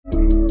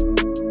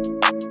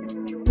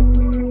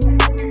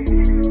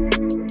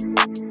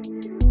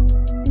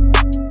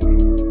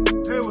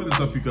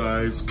you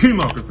guys? King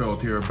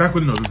Lagerfeld here, back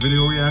with another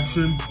video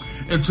reaction.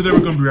 And today we're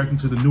going to be reacting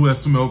to the new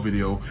SML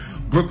video,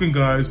 Brooklyn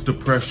Guy's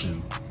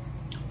Depression.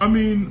 I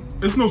mean,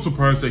 it's no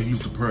surprise that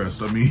he's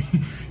depressed. I mean,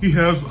 he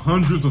has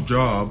hundreds of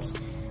jobs.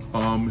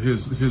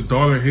 His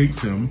daughter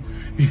hates him.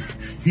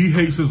 He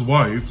hates his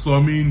wife. So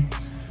I mean,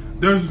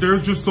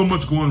 there's just so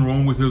much going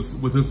wrong with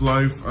his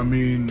life. I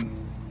mean,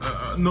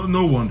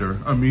 no wonder.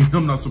 I mean,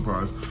 I'm not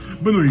surprised.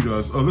 But anyway, you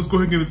guys, let's go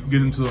ahead and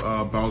get into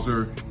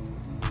Bowser.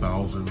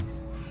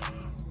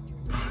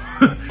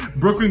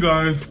 Brooklyn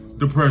Guy's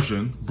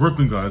Depression,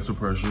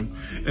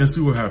 and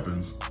see what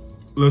happens.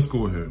 Let's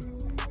go ahead.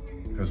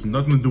 Has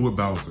nothing to do with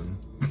Bowser.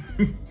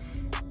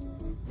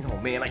 Oh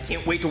man, I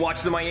can't wait to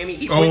watch the Miami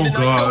Heat win tonight.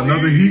 Oh god,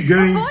 another Heat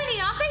game.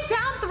 Boydie, aren't they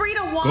down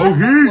 3-1? Go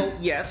Heat! Well,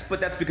 yes, but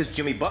that's because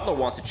Jimmy Butler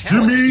wants a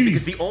challenge. See,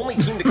 because the only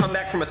team to come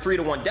back from a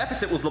 3-1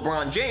 deficit was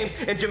LeBron James,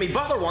 and Jimmy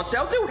Butler wants to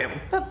outdo him.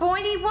 But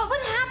Boydie, what would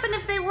happen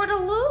if they were to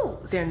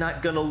lose? They're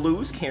not gonna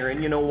lose,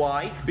 Karen. You know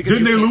why? Because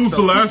didn't they lose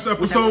the last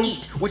episode?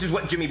 Eat, which is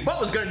what Jimmy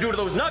Butler's gonna do to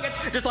those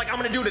Nuggets, just like I'm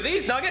gonna do to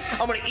these Nuggets. I'm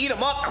gonna eat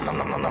them up. Nom,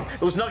 nom, nom, nom.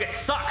 Those Nuggets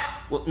suck.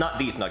 Well, not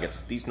these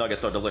Nuggets. These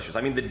Nuggets are delicious.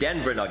 I mean, the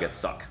Denver Nuggets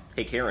suck.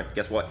 Hey, Karen,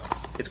 guess what?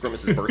 It's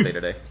Grimace's birthday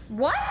today.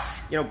 What?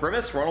 You know,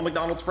 Grimace, Ronald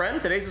McDonald's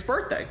friend, today's his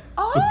birthday.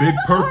 Oh, the big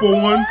purple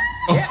one?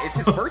 Yeah, it's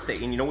his birthday.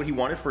 And you know what he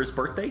wanted for his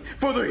birthday?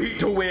 For the Heat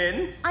to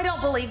win. I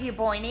don't believe you,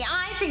 Boydie.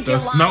 I think you're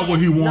lying. That's not what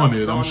he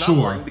wanted, no, I'm not sure.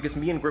 lying, because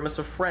me and Grimace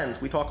are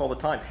friends. We talk all the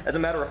time. As a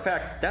matter of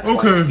fact, that's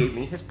why he gave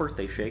me his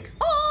birthday shake.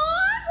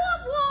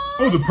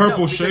 Oh, the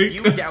purple shake.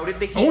 You doubted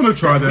the Heat. I want to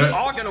try that. We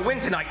are going to win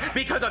tonight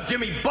because of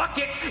Jimmy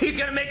Buckets. He's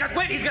going to make us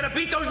win. He's going to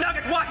beat those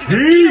Nuggets. Watch. He's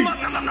going to eat them up.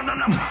 Nom, nom, nom,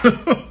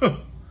 nom,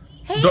 nom.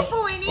 Hey,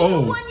 Boydie,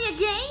 who won your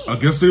game? I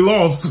guess they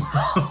lost.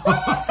 Why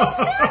are you so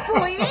sad,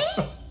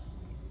 Boydie?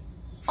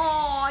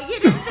 Oh, you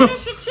didn't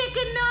finish your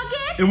chicken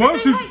nuggets? And why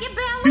is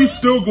he's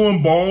still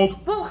going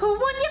bald? Well, who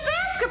won your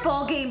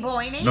basketball game,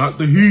 Boydie? Not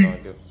the Heat.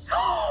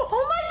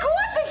 Oh my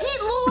God, the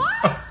Heat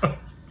lost?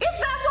 Is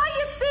that why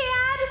you're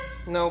sad?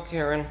 No,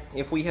 Karen.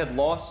 If we had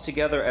lost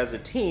together as a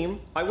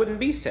team, I wouldn't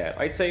be sad.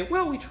 I'd say,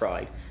 well, we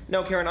tried.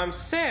 No, Karen, I'm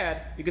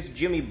sad because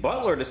Jimmy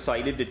Butler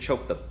decided to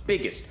choke the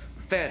biggest,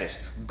 fattest,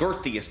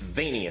 girthiest,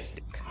 veiniest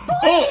dick.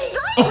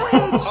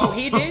 Oh,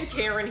 he did,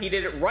 Karen. He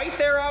did it right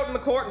there out in the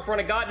court in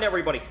front of God and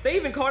everybody. They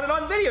even caught it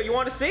on video. You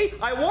want to see?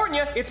 I warn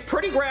you, it's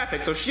pretty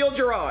graphic, so shield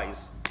your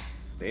eyes.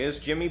 There's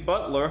Jimmy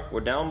Butler. We're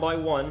down by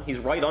 1. He's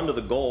right under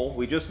the goal.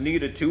 We just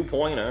need a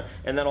 2-pointer.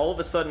 And then all of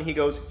a sudden he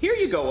goes, here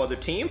you go, other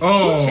team.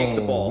 Oh, you take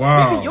the ball.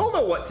 Wow. Maybe you'll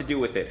know what to do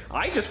with it.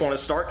 I just want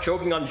to start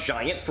choking on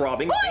giant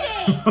throbbing.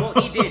 Well,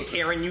 he did,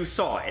 Karen. You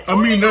saw it. I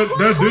mean, that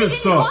did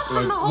suck.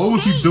 Like, what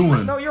was he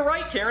doing? No, you're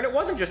right, Karen. It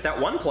wasn't just that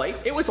one play.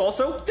 It was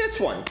also this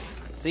one.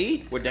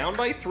 See? We're down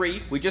by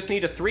 3. We just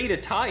need a 3 to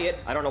tie it.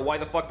 I don't know why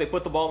the fuck they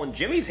put the ball in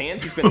Jimmy's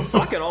hands. He's been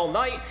sucking all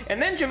night.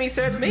 And then Jimmy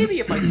says, maybe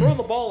if I throw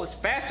the ball as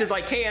fast as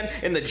I can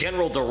in the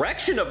general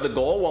direction of the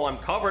goal while I'm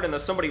covered and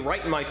there's somebody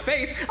right in my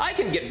face, I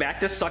can get back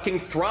to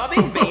sucking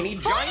throbbing, veiny,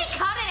 giant... Boydie,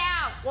 cut it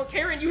out! Well,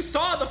 Karen, you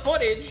saw the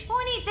footage.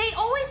 Boydie, they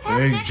always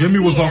have next Jimmy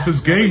was year. off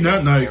his game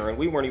that night. Karen,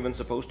 we weren't even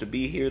supposed to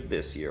be here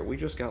this year. We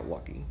just got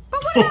lucky.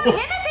 But what about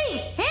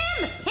Himothy?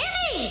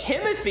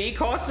 Himothy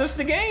cost us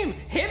the game.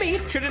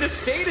 Himmy should have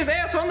just stayed his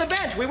ass on the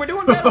bench. We were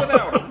doing better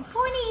without him.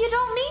 Boydie, you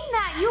don't mean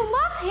that. You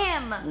love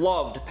him.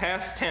 Loved,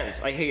 past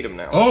tense. I hate him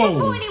now. Oh.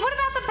 But Boydie, what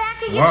about the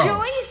back of your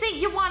jaw? You say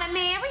you want to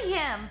marry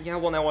him. Yeah,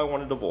 well, now I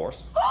want a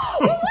divorce.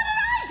 Well, what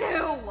did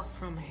I do?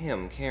 From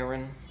him,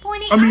 Karen.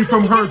 Boydie, I mean,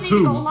 from her, just too.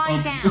 Need to go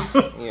lie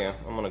down. Yeah,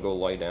 I'm gonna go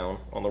lie down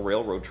on the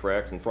railroad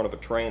tracks in front of a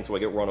train so I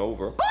get run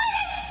over.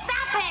 Boydie,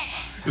 stop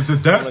it! Is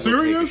it that I'm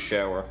serious? Take a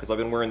shower because I've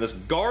been wearing this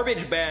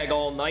garbage bag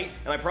all night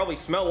and I probably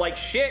smell like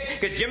shit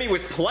because Jimmy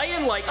was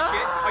playing like shit.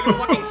 Are you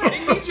fucking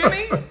kidding me,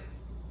 Jimmy?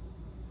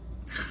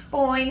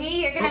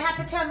 Boydie, you're gonna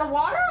have to turn the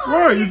water on.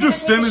 Right, you're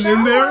just standing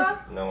in there?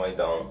 No, I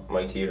don't.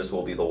 My tears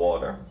will be the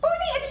water.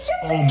 Boydie, it's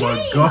just a game. Oh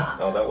my god.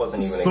 No, that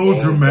wasn't even so a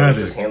game.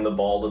 Dramatic. Just hand the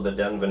ball to the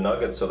Denver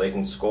Nuggets so they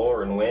can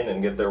score and win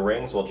and get their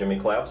rings while Jimmy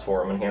claps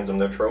for them and hands them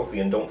their trophy.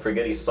 And don't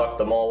forget he sucked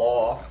them all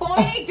off.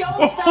 Boydie,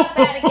 don't stop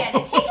that again.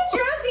 And take your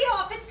jersey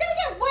off. It's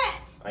gonna get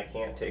wet. I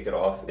can't take it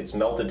off. It's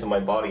melted to my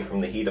body from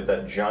the heat of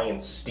that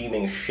giant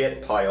steaming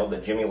shit pile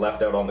that Jimmy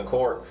left out on the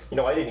court. You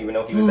know, I didn't even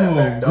know he was that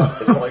backed up.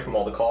 It's probably from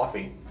all the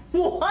coffee.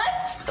 What?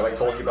 Have I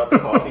told you about the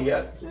coffee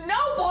yet? No,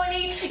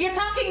 Boydie. You're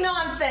talking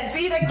nonsense.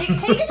 Either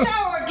take a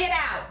shower or get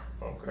out.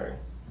 Okay.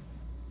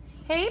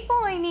 Hey,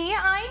 Boydie,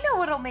 I know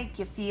what'll make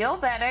you feel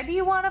better. Do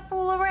you want to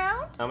fool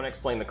around? I'm gonna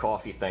explain the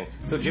coffee thing.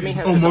 So Jimmy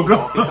has his own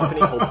coffee company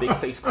called Big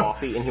Face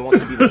Coffee, and he wants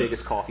to be the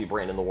biggest coffee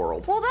brand in the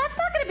world. Well, that's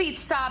not gonna beat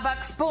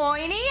Starbucks,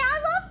 Boydie.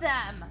 I love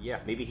them.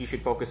 Yeah, maybe he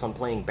should focus on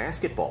playing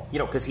basketball. You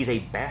know, because he's a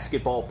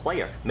basketball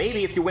player.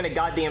 Maybe if you win a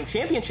goddamn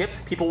championship,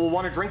 people will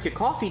want to drink your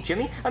coffee,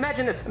 Jimmy.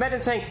 Imagine this.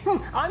 Imagine saying,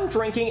 I'm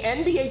drinking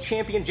NBA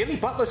champion Jimmy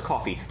Butler's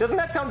coffee. Doesn't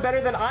that sound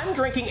better than I'm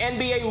drinking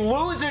NBA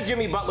loser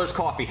Jimmy Butler's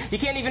coffee? You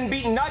can't even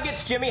beat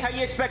Nuggets, Jimmy. How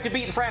you expect to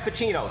beat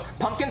Frappuccinos?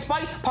 Pumpkin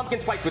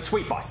spice with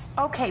sweet bus.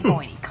 Okay,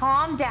 Boydie,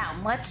 calm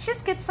down. Let's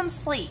just get some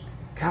sleep.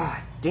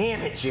 God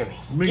Damn it, Jimmy.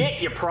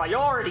 Get your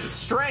priorities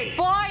straight.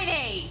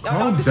 Boydie!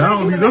 Calm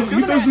down. He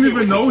doesn't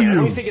even know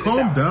you.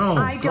 Calm down.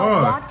 I don't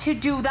want to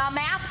do the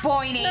math,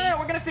 Boydie. No,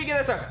 we're gonna figure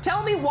this out.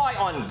 Tell me why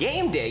on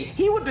game day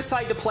he would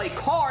decide to play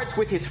cards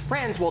with his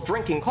friends while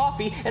drinking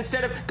coffee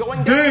instead of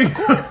going down to the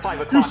court at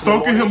 5 o'clock. You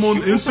stalking him on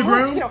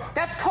Instagram? You know,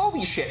 that's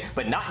Kobe shit,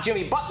 but not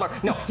Jimmy Butler.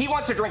 No, he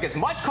wants to drink as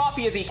much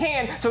coffee as he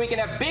can so he can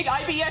have big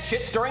IBS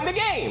shits during the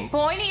game.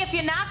 Boydie, if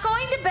you're not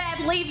going to bed,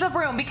 leave the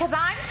room because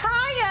I'm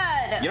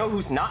tired. You know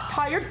who's not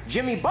tired?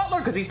 Jimmy Butler,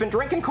 because he's been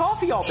drinking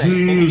coffee all day.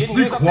 Jeez, and he didn't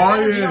use up that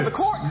energy on the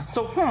quiet. court.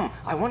 So,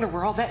 I wonder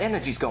where all that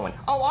energy's going.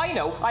 Oh, I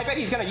know. I bet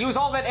he's going to use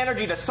all that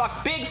energy to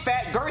suck big,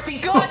 fat,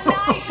 girthy... Good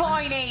night,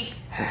 Boydie.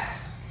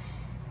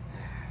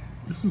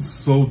 This is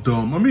so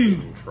dumb. I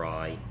mean,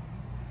 Try.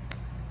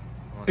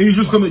 and you're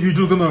just gonna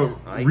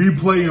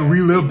replay and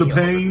relive the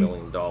pain.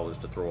 $100 million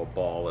to throw a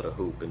ball at a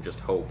hoop and just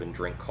hope and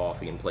drink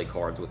coffee and play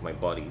cards with my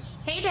buddies.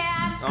 Hey,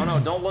 Dad. Oh no,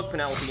 don't look,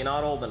 Penelope. You're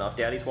not old enough.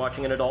 Daddy's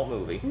watching an adult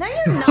movie. No,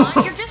 you're not.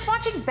 You're just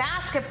watching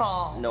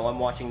basketball. No, I'm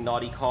watching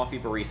Naughty Coffee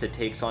Barista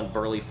takes on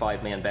burly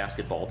 5-man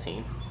basketball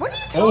team. What are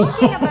you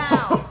talking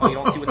about? Oh, you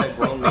don't see what that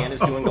grown man is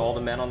doing to all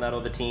the men on that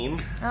other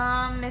team?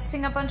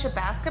 Missing a bunch of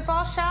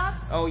basketball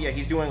shots? Oh yeah,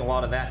 he's doing a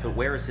lot of that, but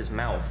where is his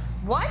mouth?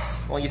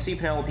 What? Well, you see,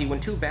 Penelope,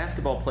 when two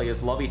basketball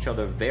players love each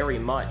other very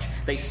much,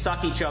 they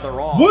suck each other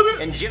off.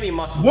 What? And Jimmy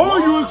must Why are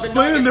you love the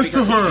explaining Nuggets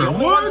this to because he's her? the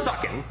only What? one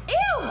sucking.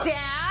 Ew,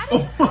 Dad.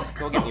 Oh my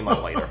Go get me my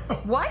lighter.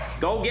 What?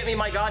 Go get me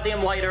my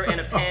goddamn lighter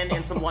and a pen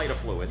and some lighter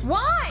fluid.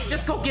 Why?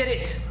 Just go get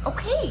it.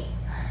 Okay.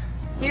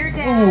 Here,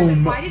 Dad. Oh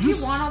my- Why did you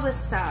want all this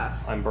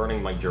stuff? I'm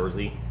burning my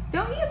jersey.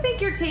 Don't you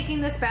think you're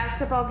taking this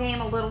basketball game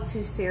a little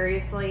too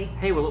seriously?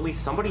 Hey, well, at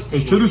least somebody's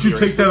taking Shouldn't it you take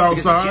seriously, that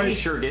because outside? Jimmy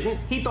sure didn't.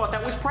 He thought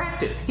that was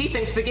practice. He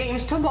thinks the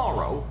game's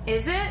tomorrow.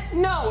 Is it?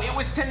 No, it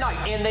was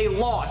tonight, and they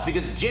lost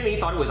because Jimmy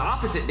thought it was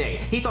opposite day.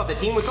 He thought the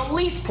team with the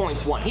least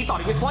points won. He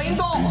thought he was playing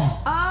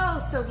golf.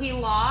 Oh, so he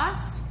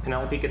lost?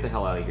 Penelope, get the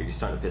hell out of here. You're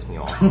starting to piss me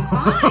off.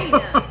 Fine.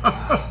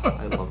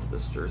 I loved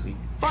this jersey.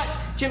 But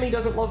Jimmy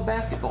doesn't love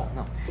basketball.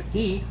 No,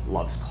 he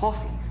loves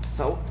coffee.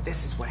 So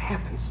this is what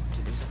happens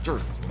to this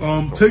jersey.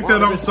 Take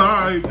that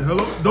outside.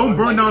 Hello, don't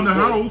burn down the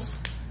house.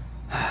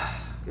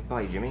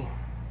 Goodbye, Jimmy.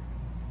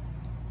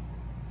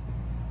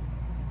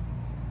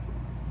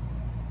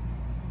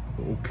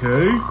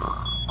 Okay.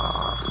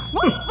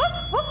 What?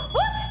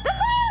 The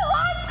fire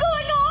alarm's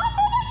going off?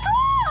 Oh my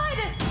god!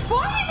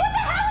 Boydie, what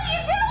the hell are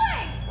you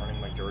doing?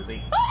 Burning my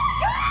jersey. Oh my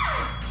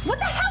god! What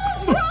the hell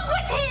is wrong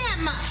with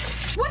him?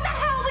 What the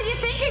hell were you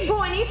thinking,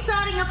 Boydie,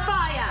 starting a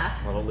fire?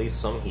 Well, at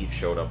least some heat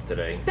showed up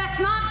today. That's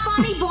not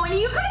funny, Boydie.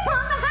 You could have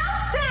burned the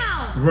house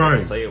down! Right.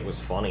 I'll say it was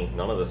funny.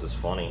 None of this is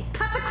funny.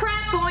 Cut the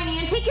crap, Boydie,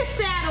 and take your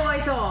sad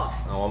eyes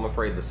off. Oh, I'm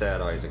afraid the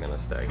sad eyes are gonna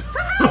stay. For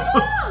how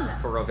long?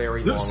 For a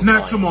very long time.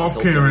 Snatch them off,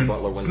 until Jimmy Karen.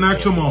 Butler wins the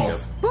Snatch them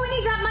championship. off.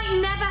 Boydie, that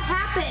might never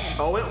happen.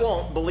 Oh, it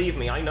won't. Believe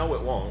me, I know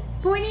it won't.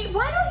 Boydie,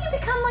 why don't you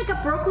become like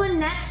a Brooklyn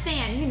Nets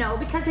fan? You know,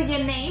 because of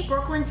your name,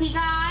 Brooklyn T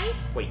Guy.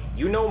 Wait,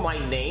 you know my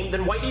name?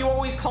 Then why do you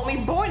always call me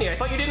Boydie? I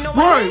thought you didn't know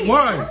my name. I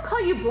Why? don't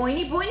call you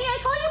Boydie, I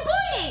call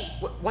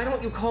you Boydie. Why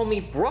don't you call me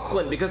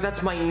Brooklyn? Because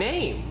that's my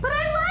name. But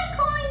I like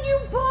calling you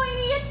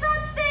Boydie. It's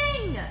a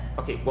thing.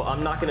 Okay, well,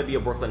 I'm not going to be a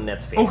Brooklyn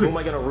Nets fan. Okay. Who am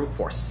I going to root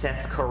for?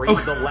 Seth Curry,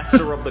 Okay. the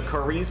lesser of the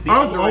Currys? The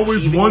I've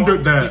always underachieving wondered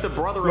one? that. He's the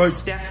brother Like- of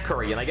Steph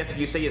Curry, and I guess if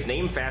you say his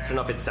name fast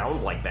enough, it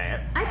sounds like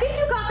that. I think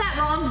you got that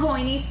wrong,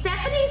 Boydie.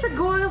 Stephanie's a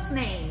girl's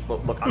name.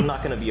 Well, look, I'm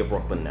not going to be a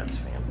Brooklyn Nets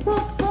fan.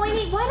 Well,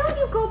 Boydie, why don't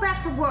you go back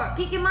to work?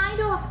 Get your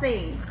mind off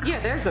things. Yeah,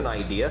 there's an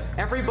idea.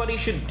 Everybody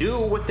should do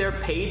what they're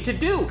paid to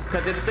do,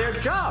 because it's their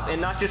job, and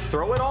not just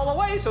throw it all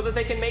away so that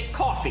they can make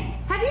coffee.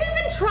 Have you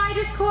even tried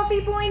his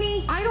coffee,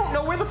 Boydie? I don't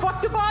know where the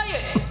fuck to buy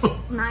it.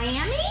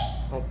 Miami?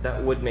 Well,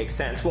 that would make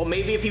sense. Well,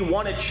 maybe if he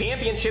won a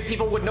championship,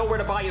 people would know where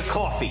to buy his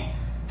coffee.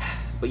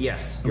 But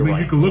yes, you're I mean,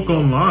 right. you can look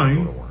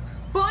online. Go to work.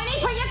 Boydie,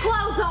 put your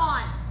clothes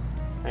on.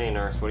 Hey,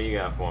 nurse, what do you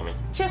got for me?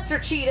 Chester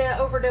Cheetah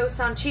overdosed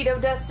on Cheeto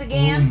dust Oh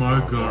again.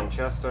 my Oh, god.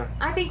 Manchester.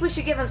 I think we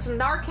should give him some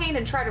Narcan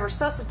and try to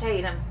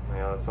resuscitate him.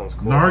 Yeah, that sounds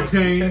cool. Narcan Hey,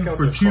 can you check out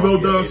for this Cheeto coffee I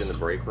made dust? in the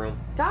break room?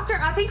 Doctor,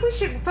 I think we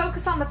should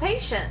focus on the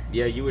patient.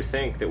 Yeah, you would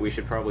think that we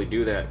should probably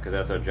do that because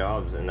that's our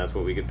jobs and that's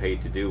what we get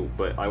paid to do.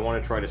 But I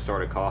want to try to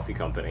start a coffee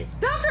company.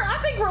 Doctor, I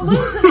think we're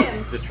losing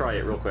him. Just try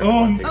it real quick.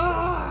 Um,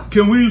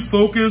 Can we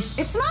focus?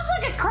 It smells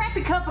like a crappy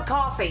cup of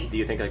coffee. Do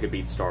you think I could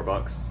beat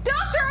Starbucks?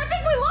 Doctor, I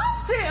think we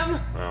lost him.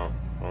 Oh,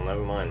 well,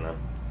 never mind then.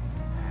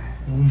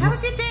 How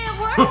was your day at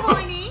work,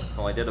 Boydie?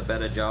 Well, I did a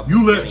better job. You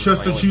than let Jimmy.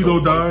 Chester I only Cheeto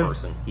killed one die?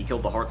 person. He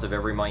killed the hearts of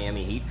every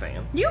Miami Heat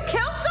fan. You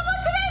killed someone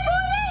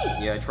today,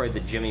 Boydie? Yeah, I tried the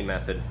Jimmy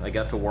method. I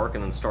got to work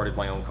and then started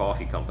my own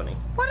coffee company.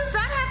 What does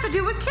that have to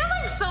do with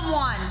killing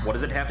someone? What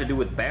does it have to do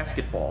with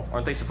basketball?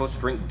 Aren't they supposed to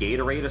drink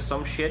Gatorade or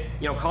some shit?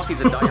 You know,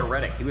 coffee's a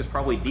diuretic. He was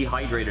probably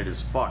dehydrated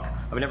as fuck.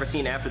 I've never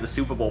seen after the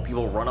Super Bowl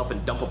people run up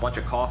and dump a bunch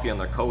of coffee on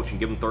their coach and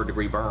give him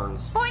third-degree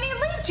burns. Boydie,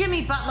 leave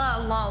Jimmy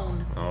Butler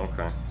alone. Oh,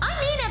 okay. I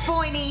mean it,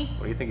 Boydie.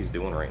 What do you think he's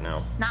doing right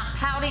now? Not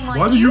pouting like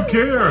Why do you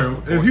care?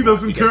 If he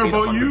doesn't care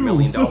about $100 you.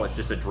 million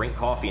just to drink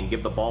coffee and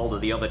give the ball to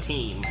the other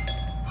team.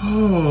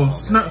 Oh,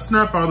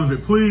 snap out of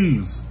it,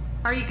 please.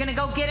 Are you gonna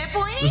go get it,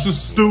 Pointy? This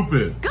is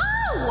stupid. Go!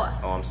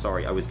 Oh, I'm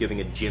sorry. I was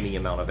giving a Jimmy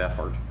amount of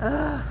effort.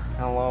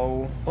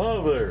 Hello?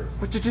 Hi there.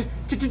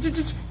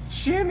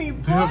 Jimmy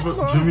They have a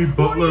Butler? Jimmy What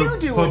Butler are you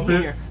doing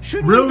puppet? here?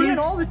 Shouldn't Really? you be in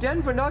all the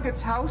Denver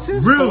Nuggets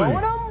houses? Really?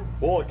 Blowing them?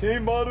 Well, I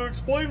came by to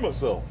explain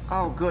myself.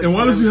 Oh, good. And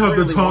why because does he I have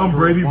was the really Tom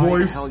wondering Brady why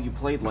voice? the hell you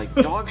played like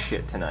dog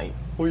shit tonight.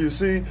 Well, you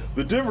see,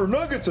 the Denver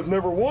Nuggets have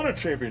never won a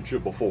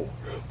championship before.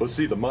 But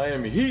see, the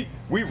Miami Heat,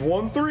 we've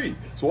won 3.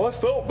 So I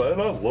felt bad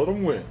and I let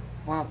them win.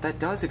 Well, that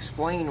does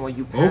explain why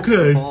you passed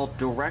Okay. the ball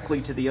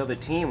directly to the other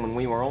team when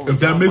we were only If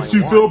that down makes by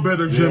you 1. feel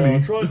better, Yeah, I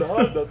Jimmy. tried to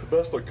hide that the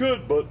best I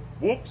could, but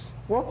whoops.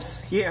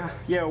 Whoops. Yeah,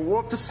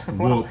 whoops.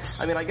 Well,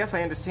 Whoops. I mean, I guess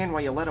I understand why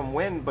you let him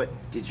win, but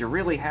did you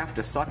really have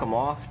to suck him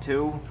off,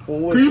 too?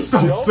 Well, Can you listen,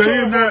 stop see, I'll try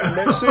saying hard that?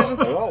 next season,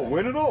 and I'll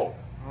win it all.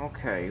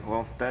 Okay,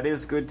 well, that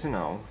is good to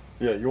know.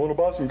 Yeah, you want to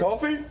buy some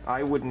coffee?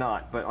 I would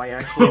not, but I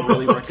actually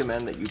really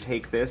recommend that you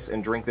take this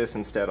and drink this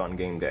instead on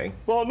game day.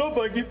 Well, no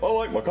thank you. I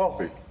like my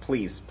coffee.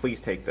 Please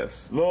take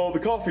this. No, the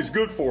coffee's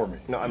good for me.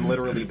 No, I'm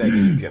literally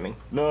begging you, Jimmy.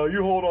 No,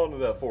 you hold on to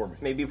that for me.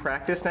 Maybe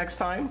practice next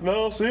time?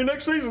 No, see you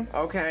next season.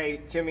 Okay,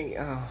 Jimmy,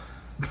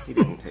 he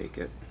didn't take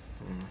it.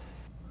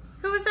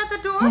 Who was at the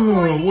door, Oh,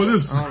 Pointy? what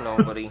is Oh,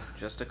 nobody.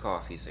 Just a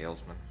coffee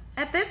salesman.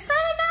 At this time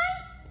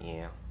of night?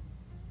 Yeah,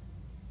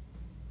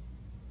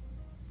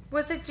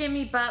 Was it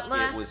Jimmy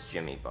Butler? it was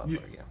Jimmy Butler,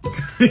 yeah.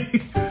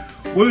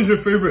 What is your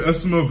favorite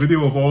SML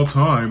video of all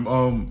time?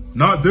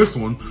 Not this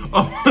one.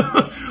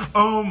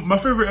 My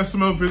favorite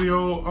SML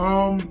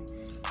video,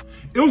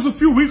 it was a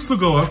few weeks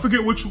ago. I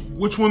forget which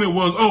one it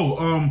was.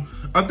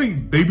 I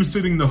think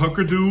Babysitting the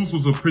Hucker Dudes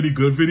was a pretty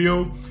good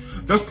video.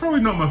 That's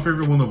probably not my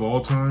favorite one of all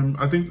time.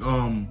 I think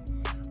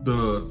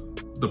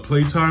the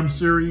Playtime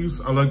series,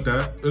 I like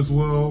that as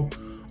well.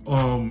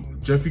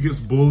 Jeffy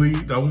Gets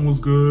Bullied, that one was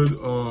good.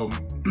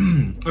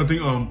 I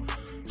think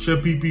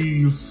Chef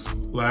Pee-Pee's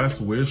Last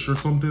Wish or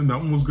something, that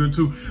one was good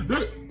too.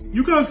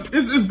 You guys,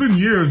 it's been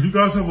years. You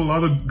guys have a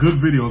lot of good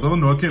videos. I don't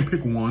know, I can't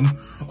pick one.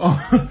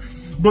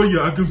 But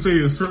yeah, I can say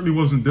it certainly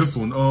wasn't this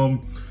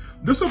one.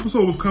 This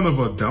episode was kind of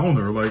a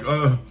downer. Like,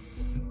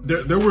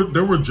 there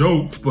were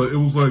jokes, but it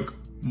was like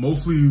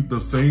mostly the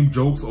same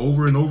jokes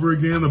over and over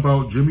again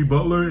about Jimmy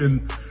Butler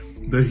and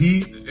the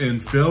Heat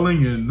and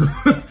failing and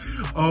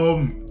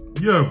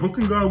yeah,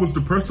 Brooklyn Guy was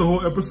depressed the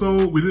whole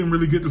episode. We didn't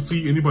really get to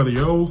see anybody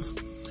else.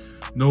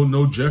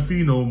 No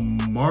Jeffy, no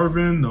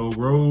Marvin, no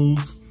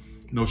Rose,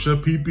 no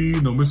Chef Pee-Pee,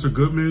 no Mr.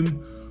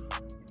 Goodman.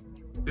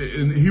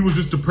 And he was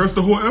just depressed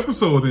the whole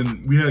episode.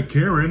 And we had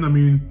Karen, I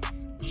mean,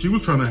 she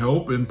was trying to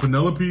help, and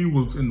Penelope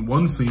was in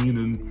one scene,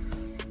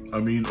 and I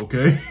mean,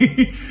 okay.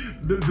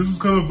 This is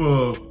kind of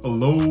a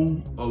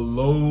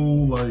low,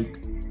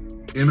 like,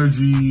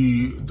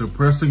 energy,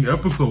 depressing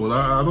episode.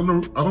 I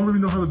don't really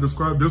know how to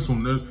describe this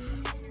one.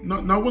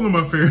 Not one of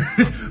my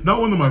favorite, not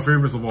one of my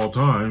favorites of all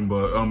time,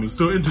 but it's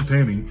still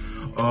entertaining.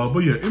 But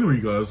yeah, anyway,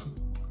 guys,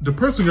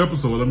 depressing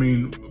episode. I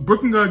mean,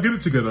 Brooklyn Guy, get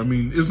it together. I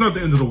mean, it's not the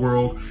end of the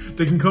world.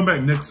 They can come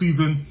back next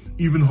season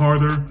even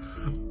harder.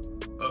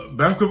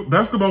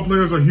 Basketball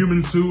players are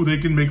humans too. They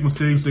can make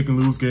mistakes. They can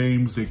lose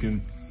games. They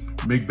can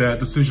make bad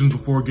decisions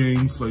before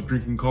games, like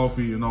drinking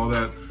coffee and all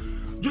that.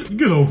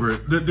 Get over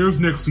it. There's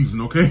next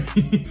season, okay?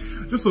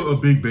 Just a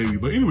big baby.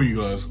 But anyway, you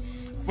guys,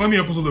 find the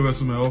episode of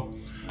SML.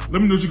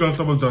 Let me know what you guys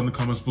thought about down in the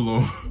comments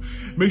below.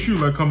 Make sure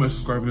you like, comment,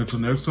 subscribe, and until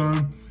next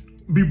time,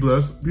 be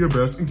blessed, be your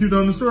best, and keep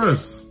down the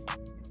stress.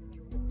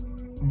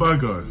 Bye,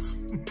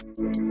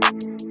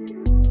 guys.